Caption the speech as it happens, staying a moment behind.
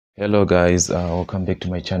Hello guys, welcome back to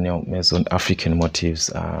my channel Mason African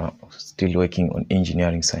Motives. Still working on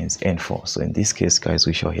engineering science N4. So in this case guys,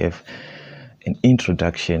 we shall have an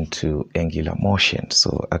introduction to angular motion.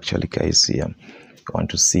 So actually guys, I want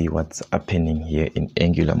to see what's happening here in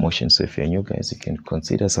angular motion. So if you're new guys, you can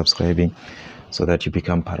consider subscribing so that you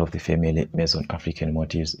become part of the family Mason African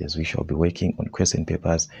Motives, as we shall be working on question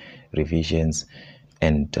papers, revisions,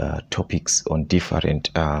 and topics on different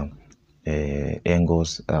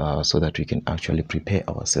angles, so that we can actually prepare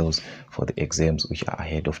ourselves for the exams which are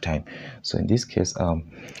ahead of time. So in this case,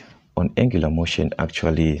 on angular motion,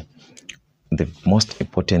 actually the most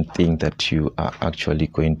important thing that you are actually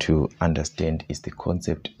going to understand is the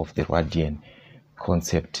concept of the radian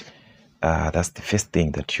concept. That's the first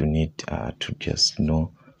thing that you need to just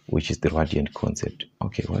know, which is the radian concept.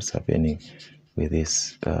 Okay, what's happening with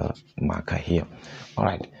this marker here? All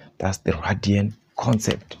right, that's the radian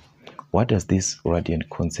concept. What does this radian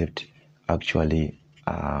concept actually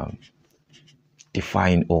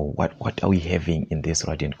define, or what are we having in this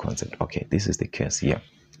radian concept? Okay, this is the case here.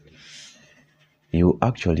 You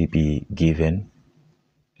actually be given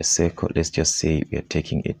a circle. Let's just say we are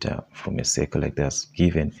taking it from a circle like this,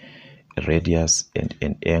 given a radius and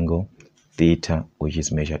an angle theta, which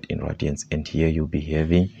is measured in radians, and here you'll be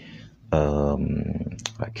having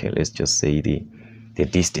okay, let's just say the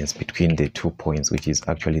distance between the 2 points, which is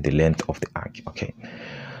actually the length of the arc. Okay,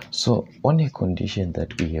 so on a condition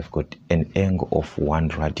that we have got an angle of 1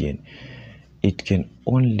 radian, it can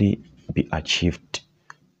only be achieved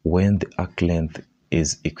when the arc length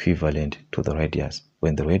is equivalent to the radius.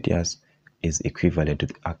 When the radius is equivalent to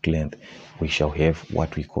the arc length, we shall have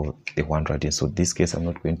what we call the 1 radian. So in this case, I'm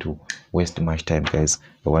not going to waste much time guys.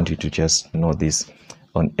 I want you to just know this.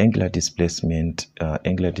 On angular displacement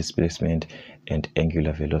and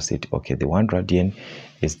angular velocity, okay, the 1 radian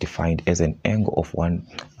is defined as an angle of 1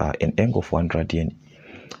 radian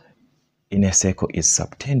in a circle is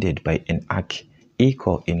subtended by an arc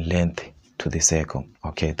equal in length to the circle.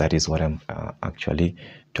 Okay, that is what I'm actually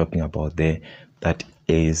talking about there. That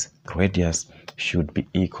is, radius should be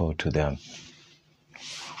equal to the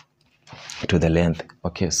length.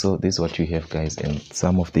 Okay, so this is what you have guys, and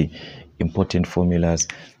some of the important formulas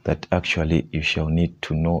that actually you shall need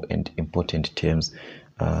to know, and important terms.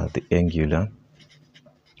 The angular,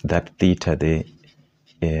 that theta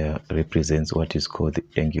there represents what is called the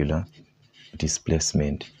angular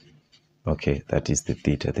displacement. Okay, that is the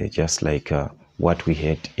theta there, just like what we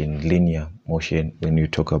had in linear motion when you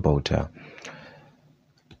talk about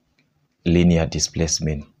linear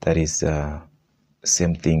displacement. That is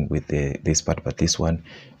same thing with this part, but this one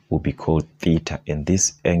will be called theta, and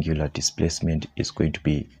this angular displacement is going to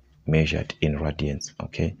be measured in radians.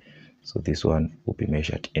 Okay, so this one will be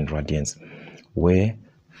measured in radians, where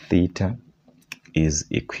theta is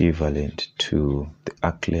equivalent to the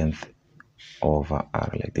arc length over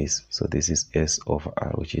r, like this. So this is s over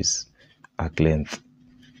r, which is arc length.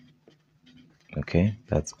 Okay,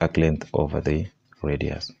 that's arc length over the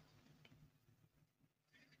radius.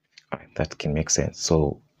 All right, that can make sense.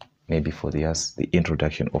 So maybe for the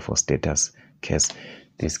introduction of a status case,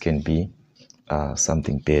 this can be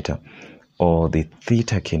something better. Or the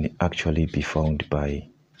theta can actually be found by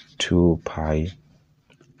 2 pi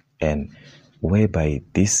n, whereby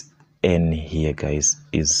this n here guys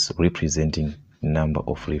is representing number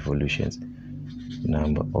of revolutions.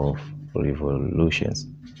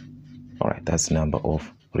 All right, that's number of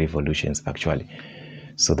revolutions actually.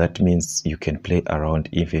 So that means you can play around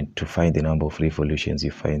even to find the number of revolutions.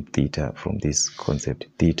 You find theta from this concept.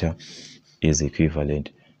 Theta is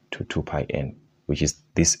equivalent to 2 pi n, which is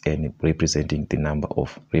this n representing the number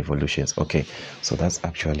of revolutions. Okay, so that's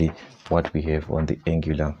actually what we have on the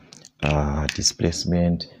angular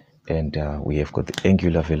displacement, and we have got the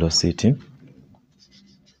angular velocity,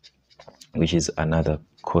 which is another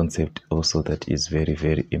concept also that is very,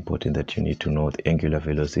 very important that you need to know. The angular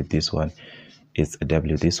velocity, this one is a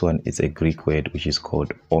w, this one is a Greek word which is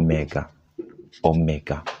called omega.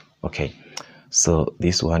 Okay, so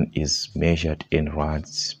this one is measured in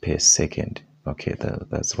rads per second. Okay,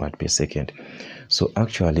 that's rad per second. So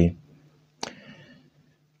actually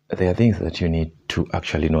there are things that you need to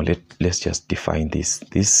actually know. Let's just define this.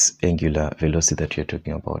 This angular velocity that you're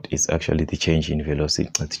talking about is actually the change in velocity,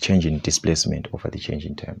 the change in displacement over the change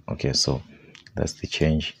in time. Okay, so that's the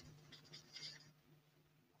change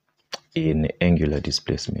in angular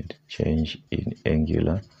displacement. Change in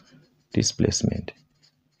angular displacement.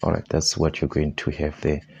 All right, that's what you're going to have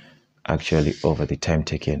there actually over the time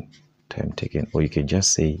taken, or you can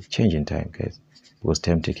just say change in time guys, because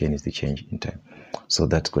time taken is the change in time. So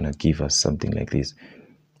that's going to give us something like this.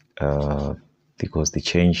 The because that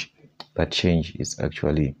change is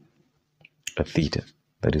actually a theta.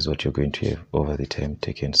 That is what you're going to have over the time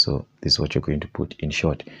taken. So this is what you're going to put in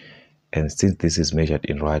short. And since this is measured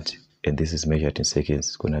in rad and this is measured in seconds,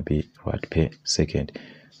 it's going to be rad per second.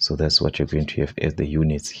 So that's what you're going to have as the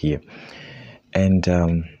units here. And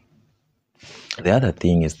the other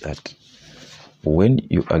thing is that when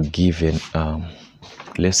you are given,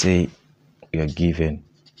 let's say you are given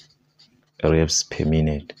revs per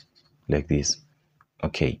minute like this,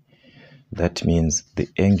 okay, that means the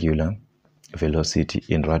angular velocity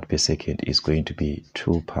in rad per second is going to be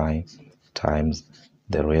 2 pi times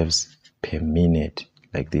the revs per minute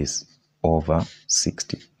like this over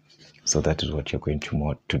 60. So that is what you're going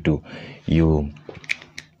to do. You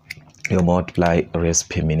multiply revs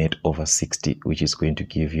per minute over 60, which is going to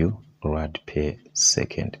give you rad per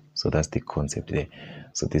second. So that's the concept there.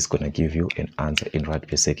 So this is going to give you an answer in rad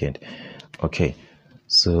per second. Okay,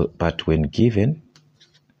 so but when given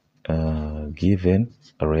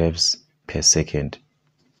revs per second,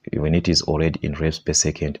 when it is already in revs per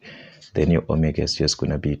second, then your omega is just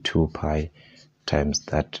going to be 2 pi times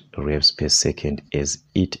that revs per second as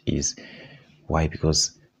it is. Why?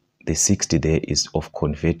 Because the 60 there is of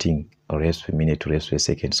converting revs per minute to revs per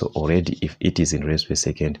second. So already if it is in revs per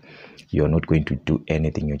second, you're not going to do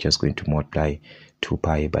anything. You're just going to multiply 2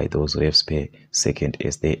 pi by those revs per second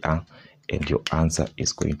as they are, and your answer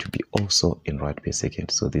is going to be also in rad per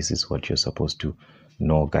second. So this is what you're supposed to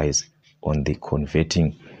know, guys, on the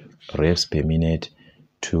converting revs per minute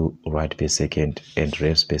to rad per second and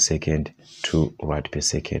revs per second to rad per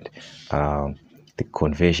second. The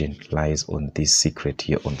conversion lies on this secret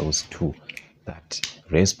here, on those two, that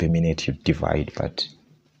revs per minute you divide, but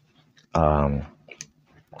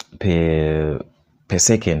per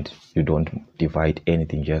second you don't divide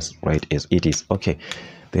anything, just write as it is. Okay,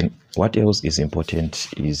 then what else is important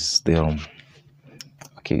is the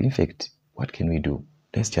okay, in fact, what can we do?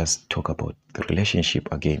 Let's just talk about the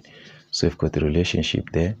relationship again. So we've got the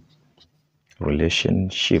relationship there,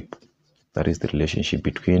 that is the relationship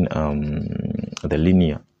between the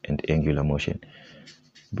linear and angular motion,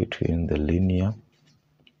 between the linear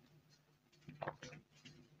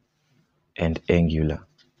and angular.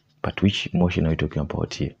 But which motion are we talking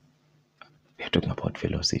about here? We're talking about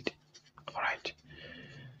velocity. All right,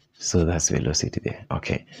 so that's velocity there.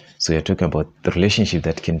 Okay, so you're talking about the relationship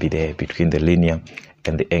that can be there between the linear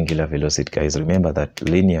and the angular velocity. Guys, remember that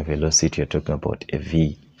linear velocity, you're talking about a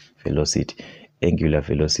v velocity. Angular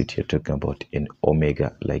velocity, you're talking about an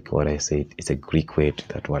omega, like what I said. It's a Greek word,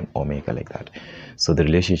 that one, omega, like that. So the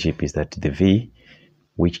relationship is that the v,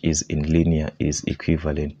 which is in linear, is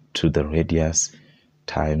equivalent to the radius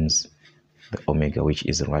times the omega, which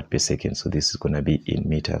is in rad per second. So this is going to be in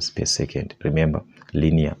meters per second. Remember,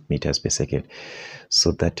 linear, meters per second.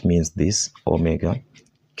 So that means this omega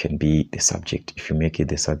can be the subject. If you make it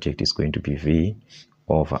the subject, is going to be v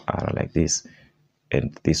over r like this,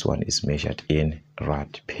 and this one is measured in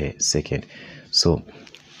rad per second. So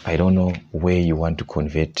I don't know where you want to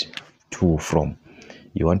convert to from.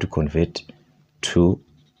 You want to convert to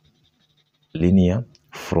linear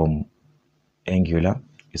from angular,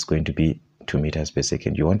 is going to be 2 meters per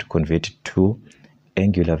second. You want to convert to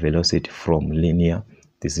angular velocity from linear,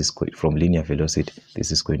 this is from linear velocity,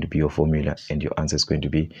 this is going to be your formula, and your answer is going to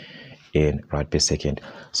be in rad per second.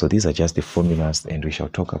 So these are just the formulas, and we shall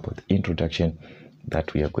talk about the introduction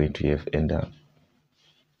that we are going to have. And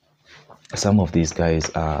some of these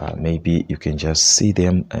guys, maybe you can just see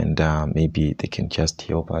them, and maybe they can just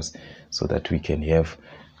help us so that we can have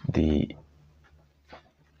the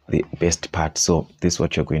best part. So this is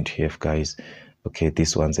what you're going to have, guys. Okay,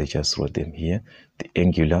 these ones I just wrote them here. The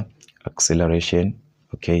angular acceleration.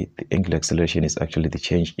 Okay, the angular acceleration is actually the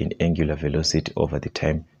change in angular velocity over the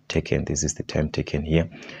time taken. This is the time taken here,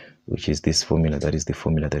 which is this formula. That is the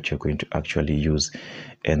formula that you're going to actually use.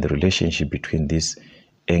 And the relationship between this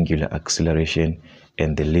angular acceleration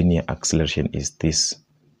and the linear acceleration is this.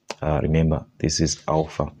 Remember, this is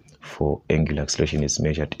alpha for angular acceleration, is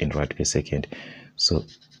measured in rad per second. So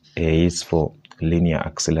A is for linear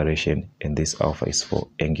acceleration, and this alpha is for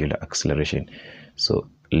angular acceleration. So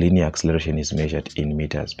linear acceleration is measured in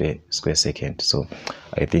meters per square second. So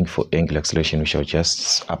I think for angular acceleration, we shall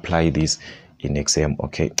just apply this in exam,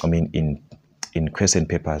 okay? I mean in question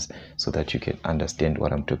papers, so that you can understand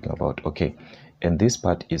what I'm talking about, okay? And this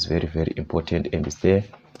part is very, very important, and it's there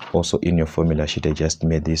also in your formula sheet. I just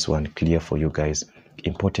made this one clear for you guys.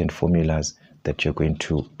 Important formulas that you're going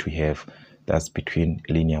to have, that's between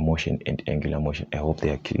linear motion and angular motion. I hope they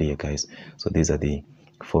are clear, guys. So these are the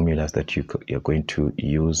formulas that you're going to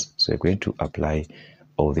use. So you're going to apply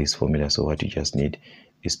all these formulas. So what you just need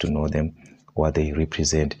is to know them. what they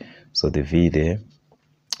represent. So the V there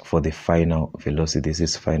for the final velocity, this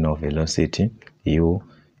is final velocity. U,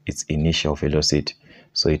 it's initial velocity.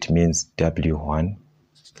 So it means W1,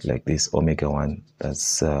 like this, omega 1,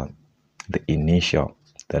 that's the initial,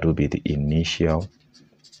 that will be the initial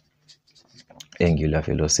angular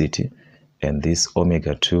velocity, and this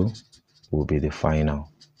omega 2 will be the final,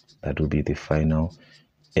 that will be the final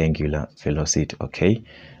angular velocity. Okay,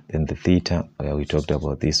 then the theta, we talked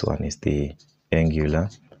about this one, is the angular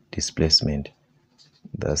displacement.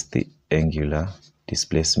 That's the angular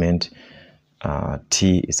displacement.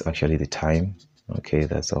 T is actually the time. Okay,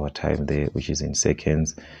 that's our time there, which is in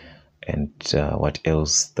seconds. And what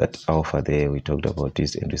else? That alpha there, we talked about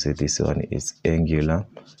this, and we said this one is angular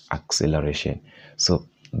acceleration. So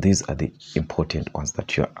these are the important ones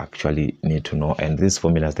that you actually need to know, and these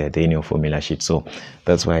formulas, they're in your formula sheet. So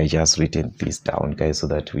that's why I just written this down, guys, so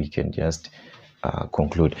that we can just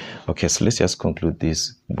conclude. Okay, so let's just conclude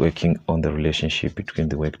this, working on the relationship between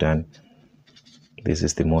the work done. This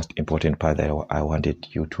is the most important part that I wanted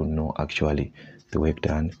you to know, actually, the work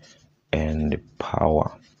done and the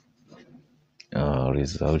power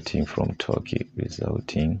resulting from torque,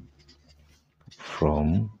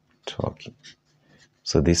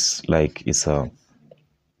 So this, like, is a,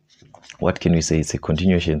 what can we say, it's a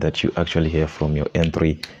continuation that you actually hear from your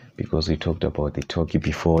N3, because we talked about the torque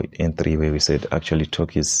before N3, where we said actually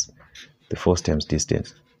torque is the force times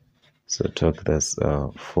distance. So torque, that's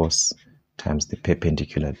force times the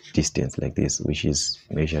perpendicular distance, like this, which is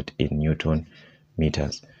measured in Newton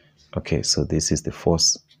meters. Okay, so this is the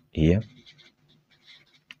force here,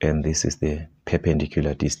 and this is the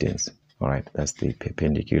perpendicular distance. All right, that's the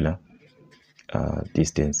perpendicular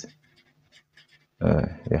distance.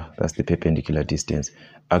 Yeah, that's the perpendicular distance.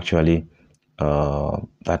 Actually,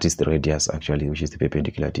 that is the radius, actually, which is the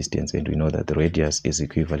perpendicular distance, and we know that the radius is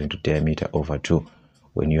equivalent to diameter over 2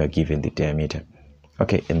 when you are given the diameter.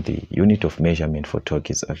 Okay, and the unit of measurement for torque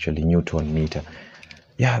is actually Newton meter.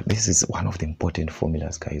 Yeah, this is one of the important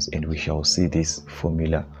formulas, guys, and we shall see this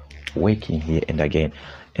formula working here and again.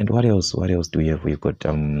 And what else do we have? We've got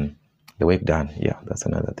the work done. Yeah, that's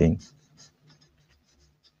another thing.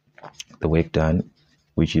 The work done,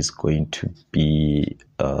 which is going to be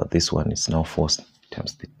this one is now force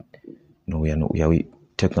times the, no, we are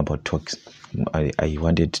talking about torques. I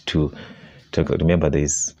wanted to talk, remember there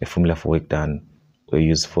is a formula for work done, we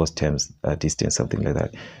use force times distance, something like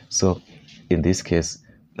that. So in this case,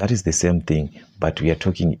 that is the same thing, but we are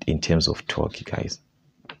talking in terms of torque, guys.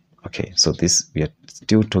 Okay, so this, we are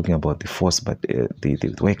still talking about the force, but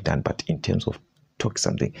the work done, but in terms of torque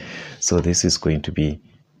something. So this is going to be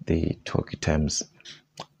the torque times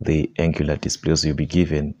the angular displacement. You'll be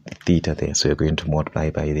given theta there, so you're going to multiply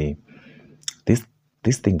by the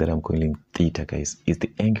this thing that I'm calling theta, guys, is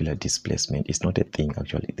the angular displacement. It's not a thing,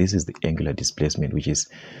 actually. This is the angular displacement, which is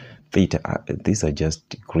theta. These are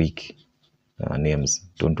just Greek names.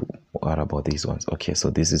 Don't worry about these ones. Okay, so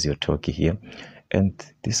this is your torque here, and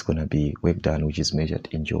this is gonna be work done, which is measured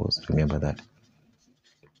in joules. Remember that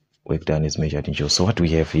work done is measured in joules. So what we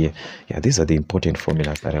have here, yeah, these are the important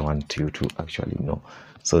formulas that I want you to actually know.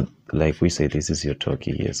 So like we say, this is your torque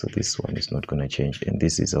here, so this one is not gonna change, and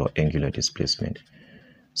this is our angular displacement.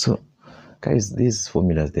 So guys, these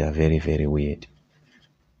formulas, they are very, very weird,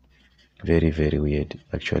 very, very weird,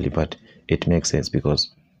 actually, but it makes sense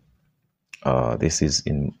because this is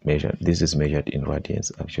measured in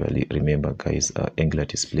radians, actually. Remember, guys, angular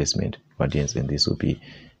displacement radians, and this will be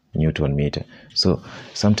Newton meter. So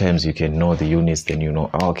sometimes you can know the units, then you know,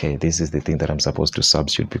 oh, okay, this is the thing that I'm supposed to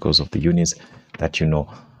substitute because of the units that you know.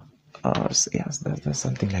 Yes, that's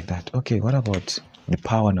something like that. Okay, what about the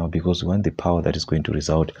power now? Because we want the power that is going to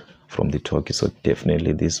result from the torque. So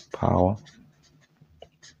definitely this power,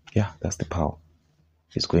 yeah, that's the power.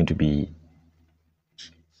 It's going to be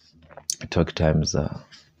torque times the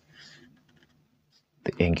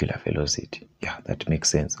angular velocity. Yeah, that makes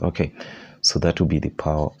sense. Okay, so that will be the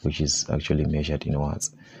power, which is actually measured in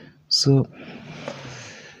watts. So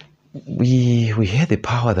we hear the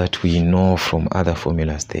power that we know from other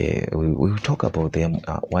formulas there. We will talk about them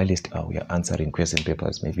whilst we are answering question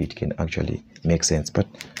papers. Maybe it can actually make sense. But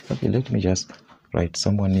okay, let me just write.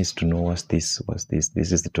 Someone needs to know what's this.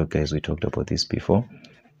 This is the torque, guys. We talked about this before.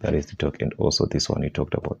 That is the torque, and also this one we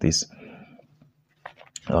talked about this.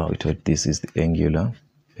 We thought this is the angular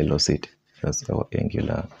velocity. That's our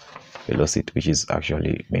angular velocity, which is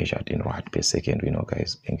actually measured in watt per second. We know,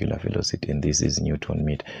 guys, angular velocity, and this is Newton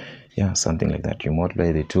meter. Yeah, something like that. You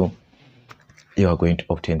multiply the two, you are going to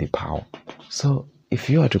obtain the power. So if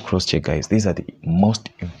you are to cross check, guys, these are the most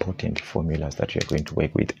important formulas that you are going to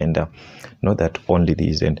work with, and not that only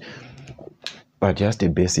these. And but just a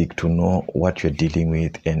basic to know what you're dealing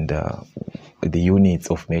with and the units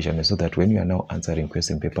of measurement, so that when you are now answering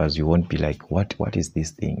question papers, you won't be like, what is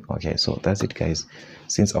this thing? Okay, so that's it, guys.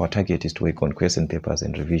 Since our target is to work on question papers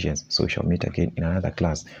and revisions, so we shall meet again in another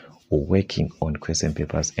class working on question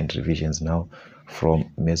papers and revisions now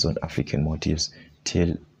from Meson African motifs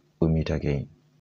till we meet again.